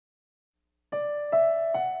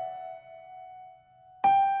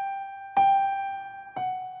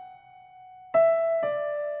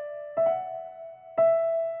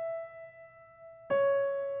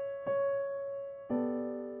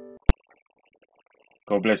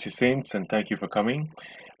God bless you, saints, and thank you for coming.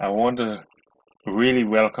 I want to really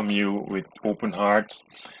welcome you with open hearts,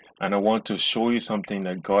 and I want to show you something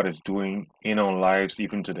that God is doing in our lives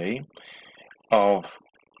even today, of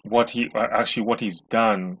what He's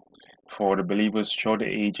done for the believers throughout the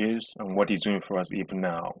ages, and what He's doing for us even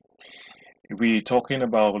now. We're talking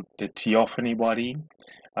about the Theophany body,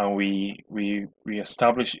 and we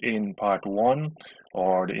established in part one,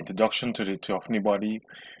 or the introduction to the Theophany body.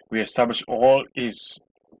 We established all is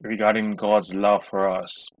regarding God's love for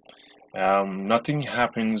us. Nothing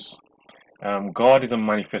happens. God is a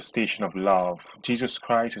manifestation of love. Jesus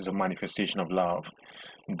Christ is a manifestation of love.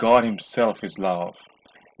 God Himself is love.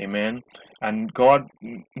 Amen. And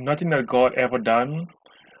nothing that God ever done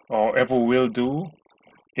or ever will do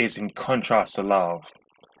is in contrast to love.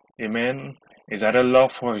 Amen. Is that a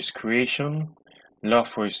love for His creation, love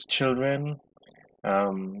for His children?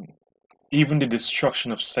 Um, Even the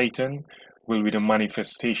destruction of Satan will be the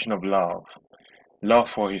manifestation of love. Love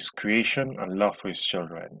for His creation and love for His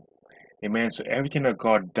children. Amen. So everything that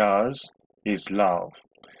God does is love.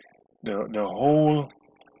 The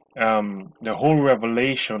whole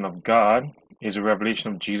revelation of God is a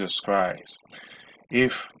revelation of Jesus Christ.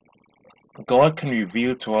 If God can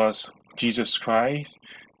reveal to us Jesus Christ,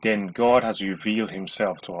 then God has revealed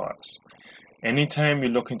Himself to us. Anytime you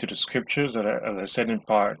look into the scriptures, as I said in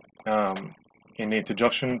the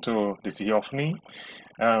introduction to the Theophany,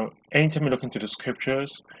 anytime you look into the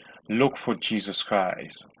scriptures, look for Jesus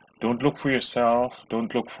Christ. Don't look for yourself.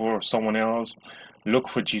 Don't look for someone else. Look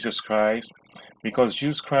for Jesus Christ, because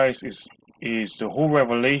Jesus Christ is the whole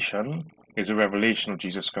revelation. Is a revelation of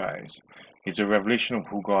Jesus Christ. Is a revelation of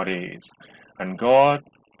who God is, and God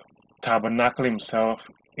tabernacle Himself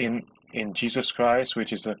in Jesus Christ,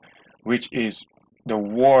 which is the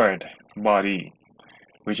Word body,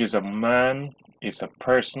 which is a man, is a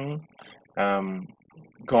person.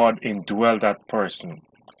 God indwelled that person,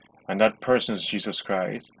 and that person is Jesus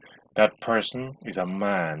Christ. That person is a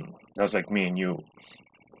man, just like me and you.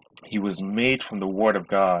 He was made from the Word of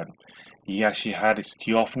God. He actually had his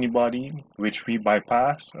theophany body, which we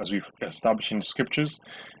bypass, as we've established in the scriptures,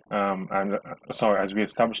 as we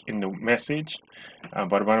established in the message.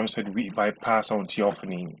 But Madam said we bypass our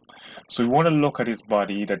theophany. So we want to look at His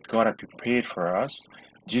body that God had prepared for us.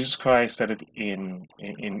 Jesus Christ said it in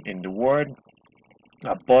the Word,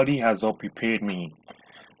 "A body has Thou prepared me,"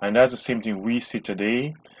 and that's the same thing we see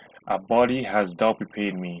today. A body has Thou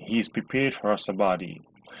prepared me. He's prepared for us a body.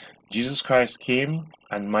 Jesus Christ came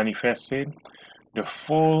and manifested the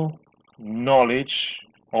full knowledge,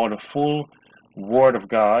 or the full Word of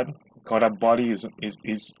God. God, that body is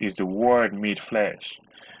the Word made flesh,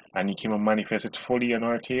 and He came and manifested fully on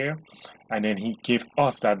earth here, and then He gave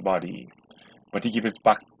us that body, but He gave it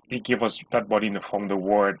back. He gave us that body in the form of the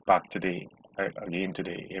Word back today, again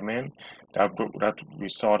today. Amen. That we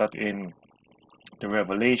saw that in the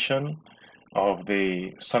revelation of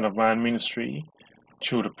the Son of Man ministry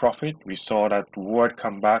through the prophet. We saw that Word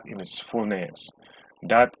come back in its fullness.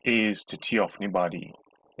 That is the Theophany body.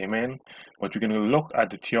 Amen. But we're going to look at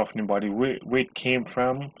the Theophany body, where it came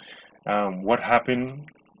from, what happened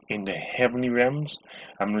in the heavenly realms.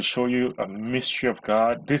 I'm going to show you a mystery of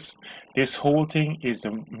God. This whole thing is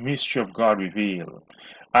the mystery of God revealed.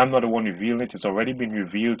 I'm not the one revealing it. It's already been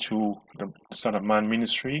revealed through the Son of Man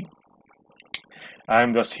ministry.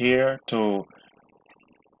 I'm just here to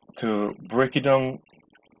break it down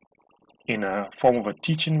in a form of a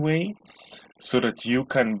teaching way, so that you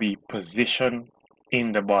can be positioned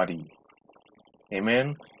in the body.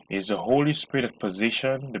 Amen. It's the Holy Spirit that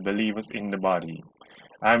positions the believers in the body.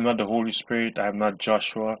 I'm not the Holy Spirit. I'm not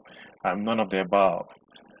Joshua. I'm none of the above.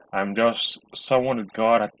 I'm just someone that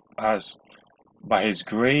God has, by His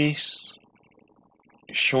grace,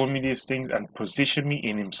 shown me these things and positioned me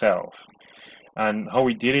in Himself. And how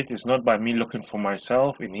He did it is not by me looking for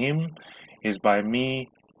myself in Him. It's by me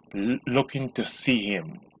looking to see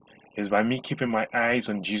Him. Is by me keeping my eyes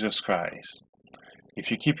on Jesus Christ.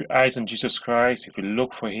 If you keep your eyes on Jesus Christ, if you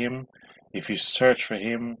look for Him, if you search for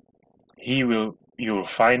Him, you will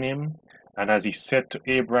find Him. And as He said to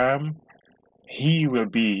Abraham, He will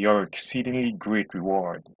be your exceedingly great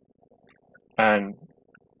reward. And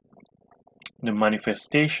the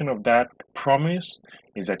manifestation of that promise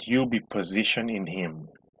is that you'll be positioned in Him.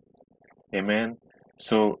 Amen.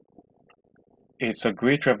 So it's a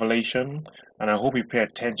great revelation, and I hope you pay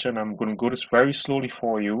attention. I'm going to go this very slowly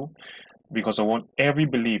for you, because I want every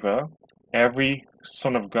believer, every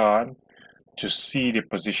son of God, to see the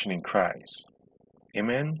position in Christ.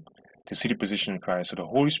 Amen? To see the position in Christ. So the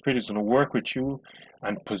Holy Spirit is going to work with you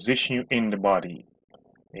and position you in the body.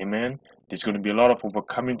 Amen? There's going to be a lot of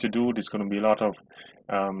overcoming to do. There's going to be a lot of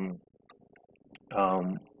um,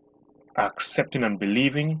 um, accepting and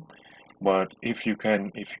believing. But if you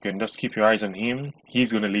can just keep your eyes on Him,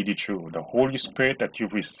 He's going to lead you through. The Holy Spirit that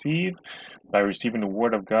you've received by receiving the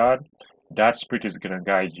Word of God, that Spirit is going to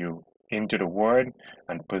guide you into the Word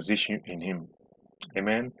and position you in Him.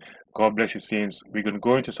 Amen. God bless you, saints. We're going to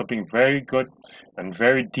go into something very good and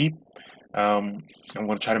very deep. I'm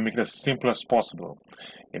going to try to make it as simple as possible.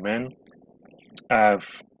 Amen.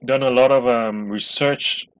 I've done a lot of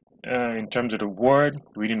research in terms of the Word,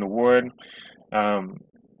 reading the Word, um,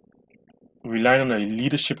 relying on the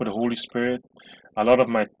leadership of the Holy Spirit. A lot of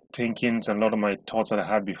my thinkings and a lot of my thoughts that I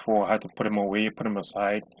had before, I had to put them away, put them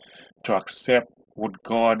aside to accept what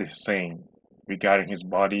God is saying regarding His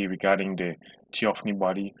body, regarding the Theophany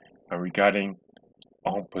body, and regarding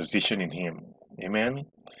our position in Him. Amen.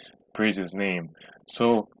 Praise His name.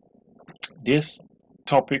 So, this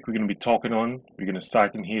topic we're going to be talking on, we're going to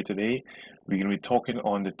start in here today. We're going to be talking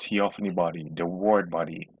on the Theophany body, the Word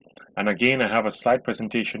body. And again, I have a slide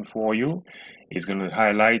presentation for you. It's going to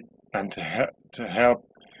highlight and to help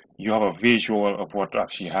you have a visual of what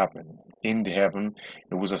actually happened in the heaven.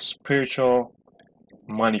 It was a spiritual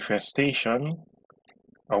manifestation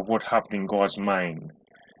of what happened in God's mind.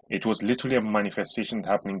 It was literally a manifestation that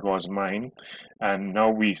happened in God's mind, and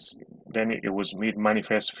now then it was made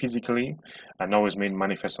manifest physically, and now it's made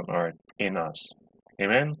manifest on earth in us.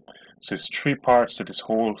 Amen. So it's three parts to this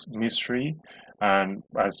whole mystery, and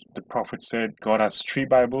as the prophet said, God has three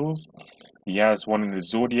Bibles. He has one in the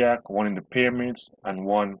zodiac, one in the pyramids, and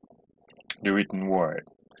one the written word.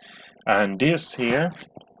 And this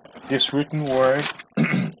written word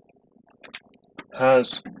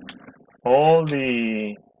has all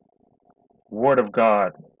the Word of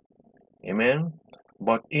God. Amen.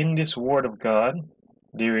 But in this Word of God,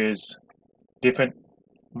 there is different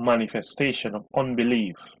manifestation of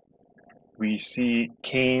unbelief. We see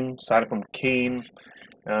Cain, started from Cain,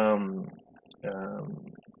 um,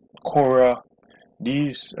 Korah,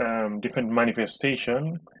 these different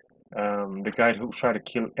manifestation. The guy who tried to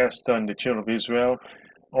kill Esther and the children of Israel.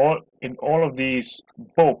 In all of these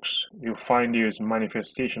books, you find there is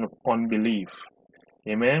manifestation of unbelief.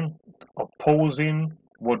 Amen. Opposing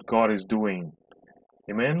what God is doing.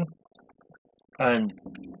 Amen. And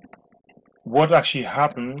what actually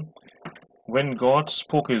happened when God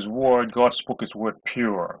spoke His word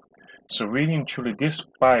pure. So reading truly, this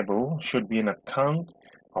Bible should be an account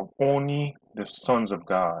of only the sons of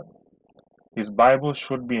God. This Bible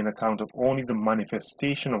should be an account of only the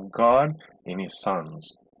manifestation of God in His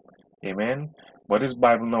sons. Amen. But this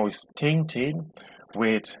Bible now is tainted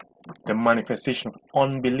with the manifestation of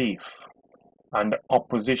unbelief and the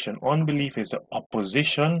opposition. Unbelief is the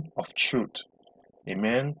opposition of truth.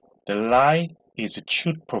 Amen. The lie is the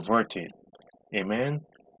truth perverted. Amen.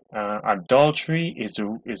 Adultery is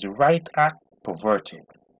the right act perverted.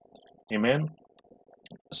 Amen.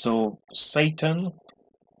 So Satan,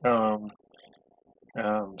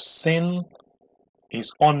 sin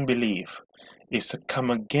is unbelief. It's to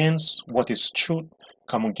come against what is truth,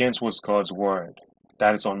 come against what's God's word.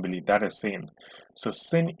 That is unbelief. That is sin. So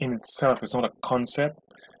sin in itself is not a concept.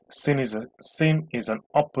 Sin is an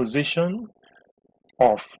opposition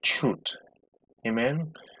of truth.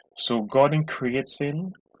 Amen. So God didn't create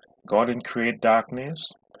sin. God didn't create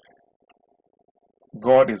darkness.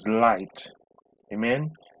 God is light.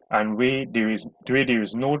 Amen. And where there is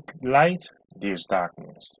no light, there is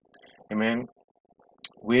darkness. Amen.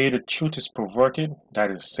 Where the truth is perverted, that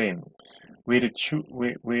is sin. Where the truth,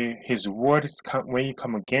 where His word is, when you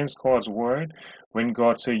come against God's word, when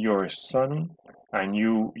God says you're His son, and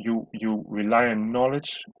you rely on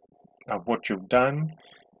knowledge of what you've done,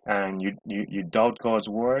 and you doubt God's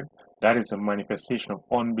word, that is a manifestation of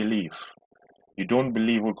unbelief. You don't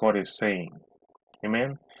believe what God is saying.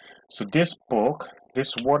 Amen. So this book,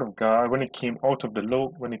 this word of God, when it came out of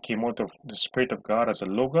the Spirit of God as a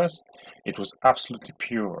logos, it was absolutely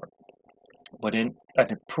pure. But at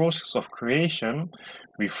the process of creation,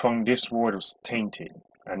 we found this word was tainted,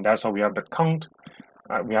 and that's how we have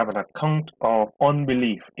we have an account of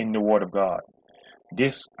unbelief in the word of God.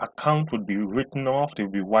 This account would be written off, they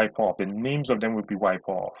would be wiped off. The names of them would be wiped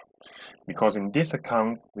off. Because in this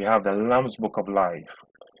account, we have the Lamb's Book of Life.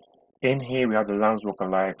 In here, we have the Lamb's Book of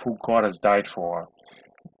Life, who God has died for,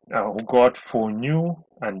 who God foreknew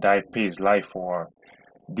and died, paid His life for.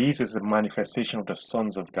 This is the manifestation of the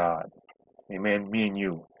sons of God. Amen. Me and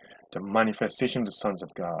you. The manifestation of the sons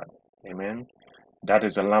of God. Amen. That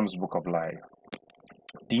is the Lamb's Book of Life.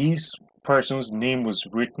 These persons' name was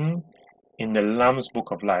written in the Lamb's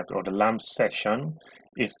Book of Life, or the Lamb's section.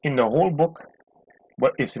 Is in the whole book.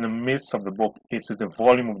 but it's in the midst of the book. It's in the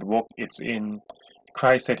volume of the book. It's in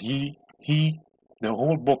Christ said the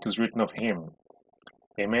whole book is written of him.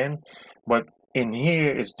 Amen. But in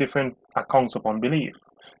here is different accounts of unbelief.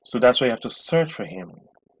 So that's why you have to search for him.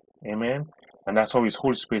 Amen. And that's how his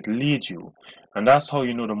Holy Spirit leads you. And that's how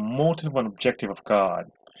you know the motive and objective of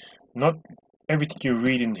God. Not everything you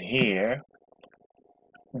read in here,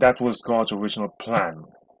 that was God's original plan.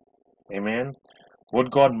 Amen.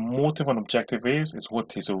 What God's motive and objective is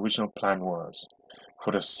what his original plan was.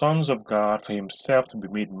 For the sons of God, for himself to be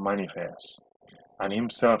made manifest. And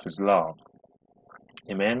himself is love.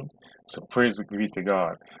 Amen. So praise be to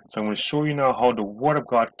God. So I'm going to show you now how the Word of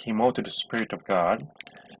God came out of the Spirit of God,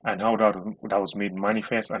 and how that was made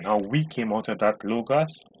manifest, and how we came out of that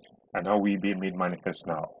Logos, and how we be made manifest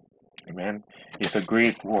now. Amen. It's a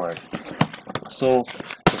great word. So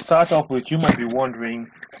to start off with, you might be wondering,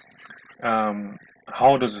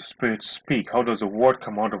 how does the Spirit speak? How does the Word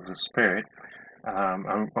come out of the Spirit?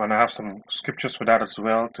 I'm going to have some scriptures for that as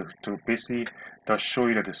well to basically just show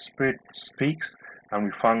you that the Spirit speaks. And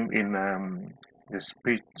we found in the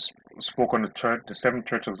Spirit spoke on the seven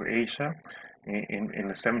churches of Asia, in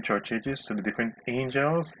the seven church ages, to the different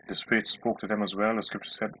angels. The Spirit spoke to them as well. The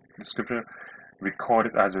Scripture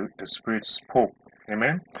recorded as the Spirit spoke.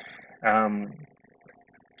 Amen.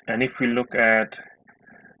 And if we look at,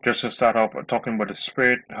 just to start off talking about the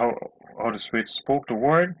Spirit, how the Spirit spoke the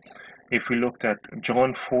word. If we looked at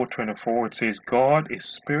John 4:24, it says God is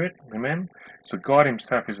Spirit. Amen. So God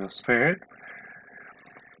himself is a Spirit.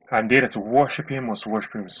 And they that worship him must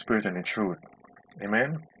worship him in spirit and in truth.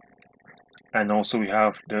 Amen. And also we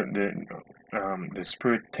have the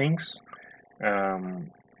Spirit thinks,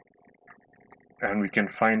 and we can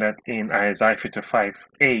find that in Isaiah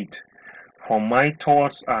 55:8. For my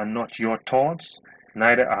thoughts are not your thoughts,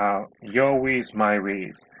 neither are your ways my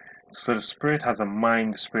ways. So the Spirit has a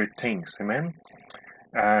mind, the Spirit thinks. Amen.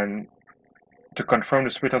 And to confirm the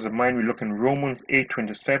Spirit has a mind, we look in Romans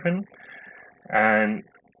 8:27, and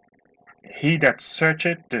he that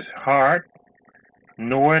searcheth the heart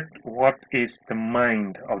knoweth what is the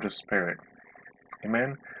mind of the Spirit.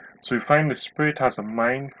 Amen. So we find the Spirit has a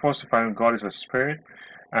mind. First, we find God is a Spirit,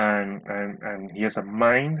 and he has a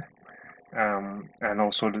mind, and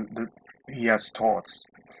also he has thoughts.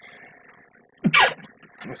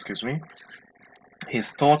 Excuse me.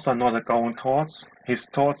 His thoughts are not like our own thoughts. His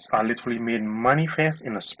thoughts are literally made manifest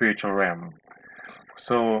in a spiritual realm.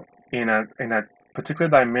 So in a particular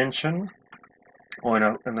dimension, or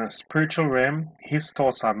in a spiritual realm, his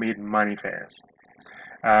thoughts are made manifest.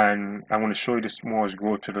 And I'm going to show you this more as we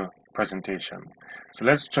go to the presentation. So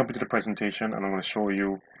let's jump into the presentation, and I'm going to show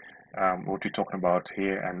you what we're talking about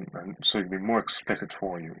here, and so it'll be more explicit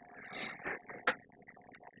for you.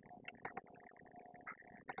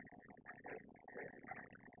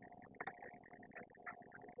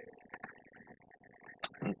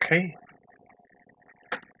 Okay.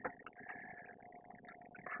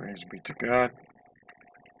 Praise be to God.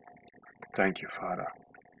 Thank you, Father.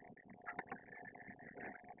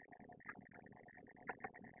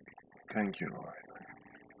 Thank you, Lord.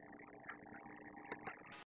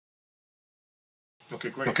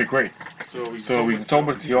 Okay, great. So we talk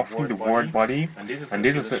about Theophany, the word body, and this is an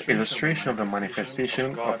illustration of the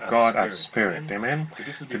manifestation of God as Spirit. Amen.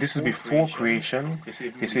 So this is before creation.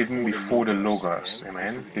 It's even before the Logos.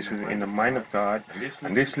 Amen. This is in the mind of God,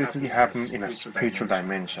 and this literally happened in a spiritual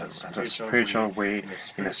dimension, at a spiritual way,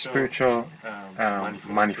 in a spiritual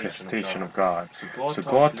manifestation of God. So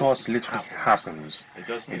God thoughts literally happens. It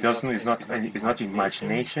doesn't. It's not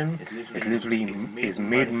imagination. It literally is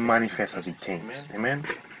made manifest as He thinks. Amen.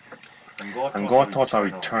 And God's thoughts are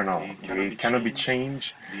eternal. They cannot be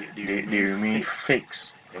changed. They remain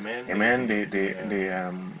fixed. Amen.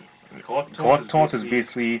 God's thoughts is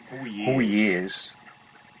basically who He is,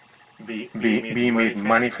 being made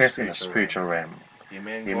manifest in a spiritual realm.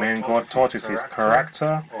 Amen. God's thoughts is His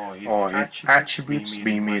character or His attributes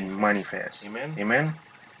being made manifest. Amen.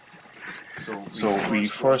 So we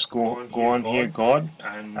first go on here, God,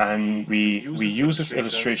 and we use this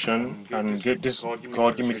illustration, and get this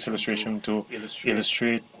God give me this illustration to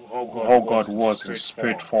illustrate how God was in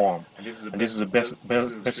spirit form. And this is the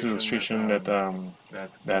best illustration that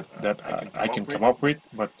I can come up with,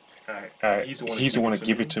 but He's the one to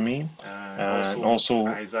give it to me. And also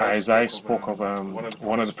Isaiah spoke of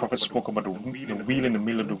one of the prophets spoke about the wheel in the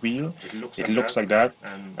middle of the wheel. It looks like that,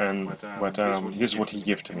 but this is what He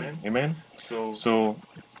gave to me. Amen. So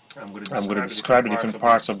I'm going to describe the different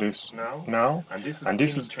parts of this now, and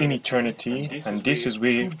this is in eternity, and this is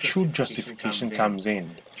where true justification comes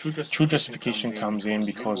in. True justification comes in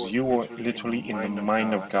because you were literally in the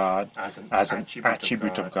mind of God as an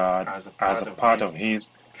attribute of God, as a part of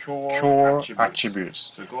His pure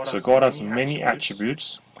attributes. So God has many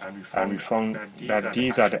attributes, and we found that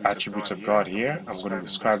these are the attributes of God here. I'm going to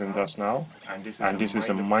describe them thus now, and this is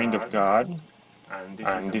the mind of God.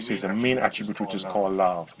 And this is the main attribute which is called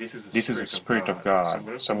love. This is the Spirit of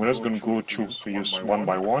God. So I'm just going to go through for you one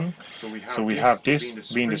by one. So we have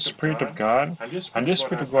this being the Spirit of God, and this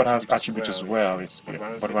Spirit of God has attributes as well.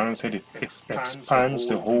 But when I said it expands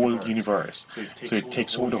the whole universe. So it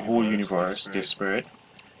takes over the whole universe, this Spirit.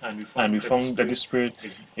 And we found that the Spirit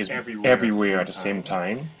is everywhere at the same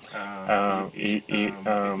time.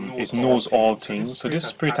 It knows all things. So this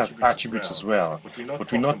Spirit has attributes as well.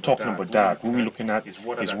 But we're not talking about that. What we're looking at is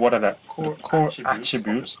what are the core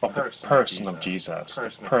attributes of the person of Jesus,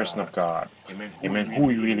 the person of God. Amen. Who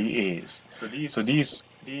He really is. So these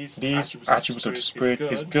attributes of the Spirit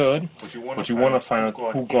is good, but you want to find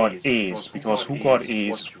out who God is, because who God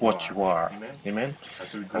is what you are. Amen.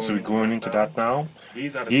 And so we're going into that now.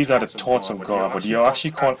 These are the thoughts of God, but they are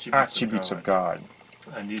actually called attributes of God.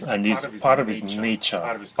 And these part of His nature,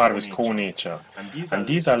 part of His core nature. And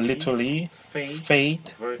these are literally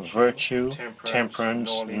faith, virtue,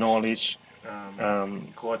 temperance, knowledge,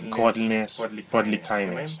 godliness, godly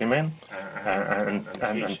kindness, amen,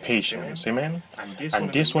 and patience, amen.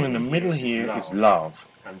 And this one in the middle here is love.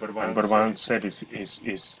 And Brother Van said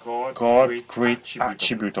is God's great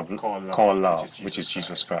attribute of called love, which is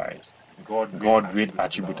Jesus Christ. God's great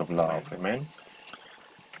attribute of love, amen.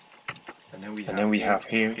 And then we have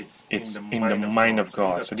here, it's in the mind of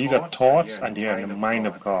God. So these are thoughts, and they are in the mind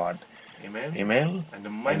of God. Amen. And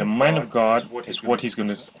the mind of God is what He's going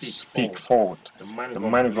to speak forth. The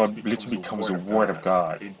mind of God literally becomes the Word of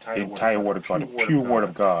God, the entire Word of God, the pure Word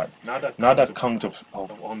of God, not that count of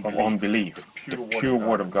unbelief, the pure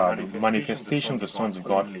Word of God, the manifestation of the sons of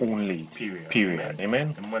God only, period.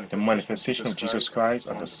 Amen. The manifestation of Jesus Christ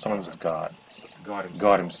and the sons of God,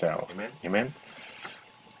 God Himself. Amen.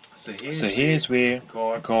 So here's where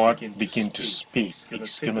God begins to speak.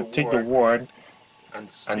 He's going to take the Word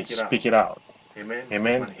and speak it out.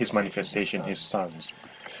 Amen. His manifestation, His sons.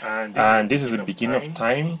 And this is the beginning of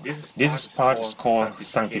time. This part is called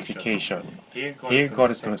sanctification. Here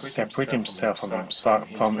God is going to separate Himself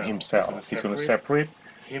from Himself. He's going to separate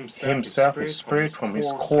Himself, His Spirit, from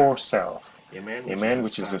His core self. Amen.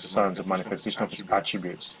 Which is the sons, the manifestation of His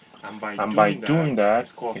attributes. And by doing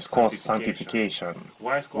that, it's called sanctification.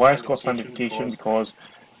 Why is it called sanctification? Because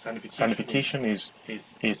sanctification is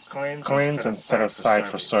cleansed and set aside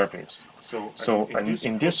for service. So and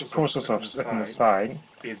in this process of setting aside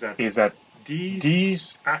is that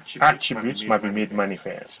these attributes might be made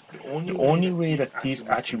manifest. The only way that these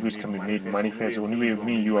attributes can be made manifest, the only way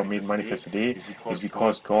me and you are made manifest today is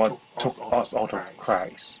because God took us out of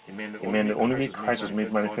Christ. Amen. The only way Christ was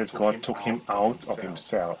made manifest, God took Him out of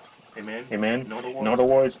Himself. Amen. In other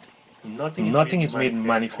words, nothing is made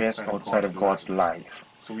manifest outside of God's life.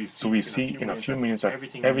 So we see in a few minutes that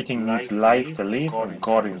everything needs life to live, and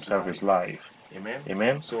God Himself is life.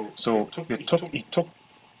 Amen. So He took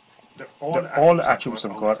all the attributes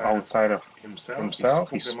of God outside of Himself.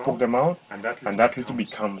 He spoke them out, and that little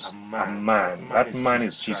becomes a man. That man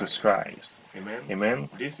is Jesus Christ. Amen.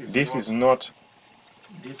 This is not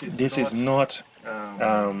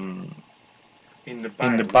in the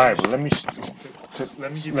Bible. Let me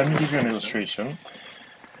give you an illustration.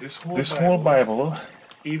 This whole Bible,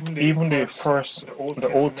 even the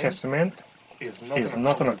Old Testament, is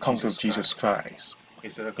not an account of Jesus Christ.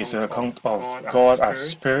 It's an account of God as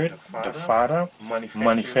Spirit, the Father,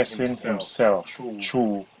 manifesting Himself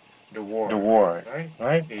through the Word.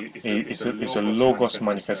 Right? It's a Logos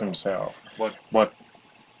manifesting Himself. But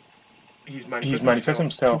He's manifesting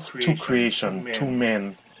Himself to creation, to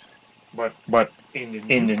men. But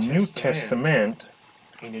in the New Testament,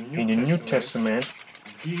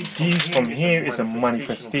 these from here is a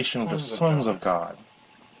manifestation of the sons of God.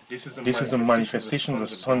 This is a manifestation of the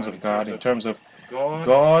sons of God in terms of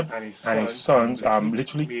God and His sons are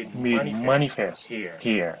literally made manifest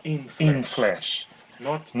here in flesh.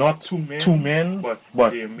 Not to men,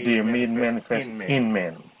 but they are made manifest in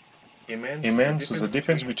men. Amen. So the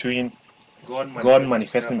difference between God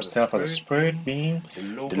manifesting Himself as a spirit being,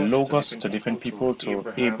 the Logos to different people,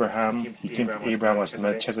 to Abraham. He came to Abraham as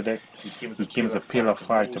Melchizedek. He came as a pillar of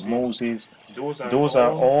fire to Moses. Those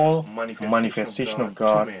are all manifestation of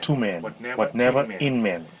God to men, but never in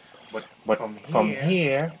men. But from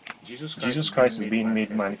here, Jesus Christ is being made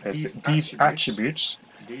manifest. These attributes,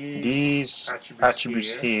 these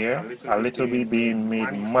attributes here are a little bit being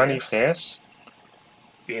made manifest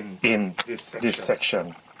in this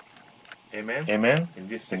section. Amen. In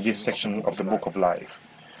this section of the book of life.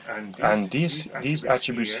 And these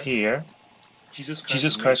attributes here,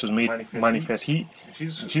 Jesus Christ was made manifest.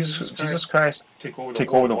 Jesus Christ take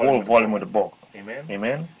over the whole volume of the book.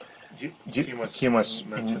 Amen. He came as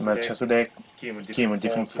in Melchizedek, came in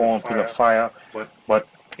different form, pillar of fire, but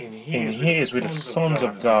in here is where the sons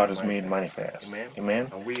of God is made manifest. Amen.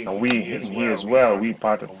 And we in here as well, we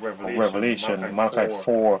part of Revelation, Malachi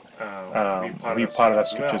 4, we part of that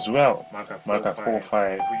scripture as well. Malachi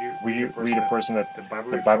 4:5. We the person that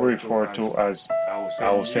the Bible referred to as, I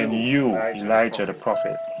will send you, Elijah the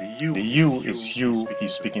prophet. The you is you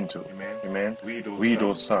he's speaking to. Amen. We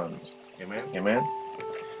those sons. Amen.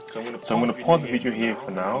 So I'm going to pause the video here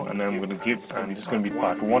for now, and then I'm going to give, and this is going to be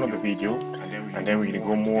part 1 of the video, and then we're going to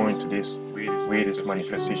go more into this, where this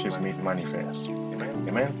manifestation is made manifest.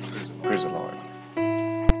 Amen. Praise the Lord.